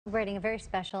Celebrating a very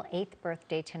special 8th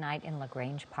birthday tonight in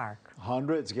LaGrange Park.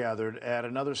 Hundreds gathered at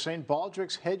another St.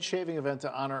 Baldrick's head shaving event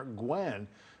to honor Gwen,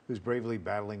 who's bravely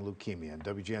battling leukemia. And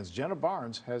WGN's Jenna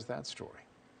Barnes has that story.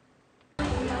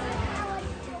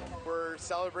 We're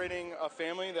celebrating a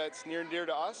family that's near and dear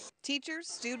to us. Teachers,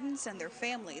 students, and their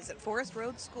families at Forest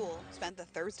Road School spent the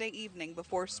Thursday evening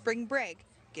before spring break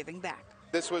giving back.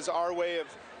 This was our way of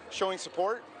showing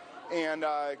support and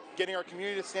getting our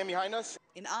community to stand behind us.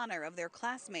 In honor of their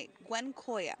classmate, Gwen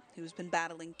Koya, who's been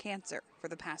battling cancer for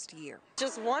the past year.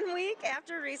 Just 1 week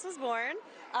after Reese was born,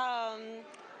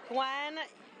 Gwen,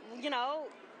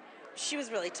 she was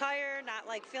really tired, not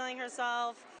like feeling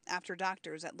herself. After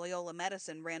doctors at Loyola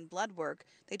Medicine ran blood work,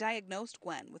 they diagnosed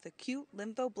Gwen with acute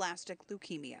lymphoblastic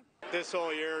leukemia. This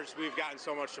whole year, we've gotten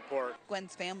so much support.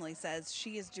 Gwen's family says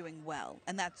she is doing well,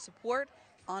 and that support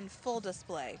on full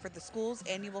display for the school's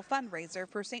annual fundraiser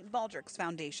for St. Baldrick's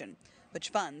Foundation, which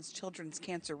funds children's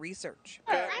cancer research.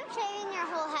 I'm shaving your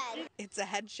whole head. It's a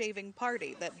head shaving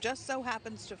party that just so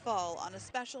happens to fall on a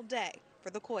special day for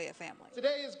the Koya family.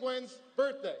 Today is Gwen's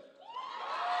birthday.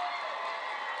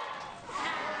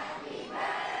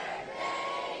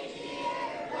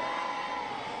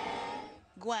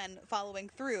 Gwen following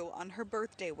through on her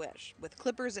birthday wish. With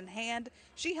clippers in hand,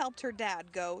 she helped her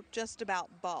dad go just about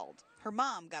bald. Her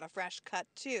mom got a fresh cut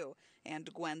too,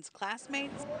 and Gwen's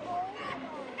classmates,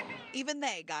 even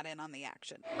they got in on the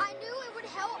action. I knew it would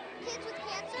help kids with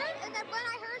cancer, and then when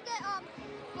I heard that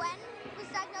Gwen was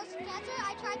diagnosed with cancer,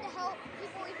 I tried to help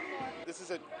people even more. This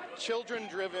is a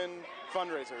children-driven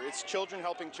fundraiser. It's children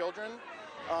helping children,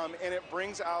 and it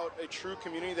brings out a true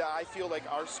community that I feel like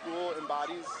our school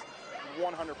embodies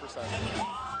 100%.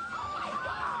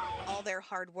 All their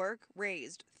hard work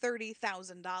raised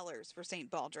 $30,000 for St.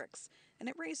 Baldrick's, and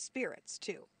it raised spirits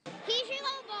too. He should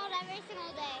go bald every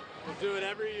single day. We do it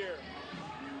every year.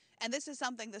 And this is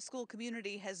something the school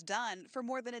community has done for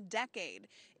more than a decade.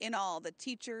 In all, the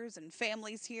teachers and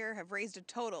families here have raised a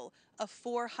total of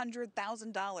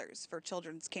 $400,000 for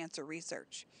children's cancer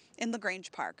research. In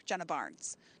LaGrange Park, Jenna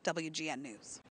Barnes, WGN News.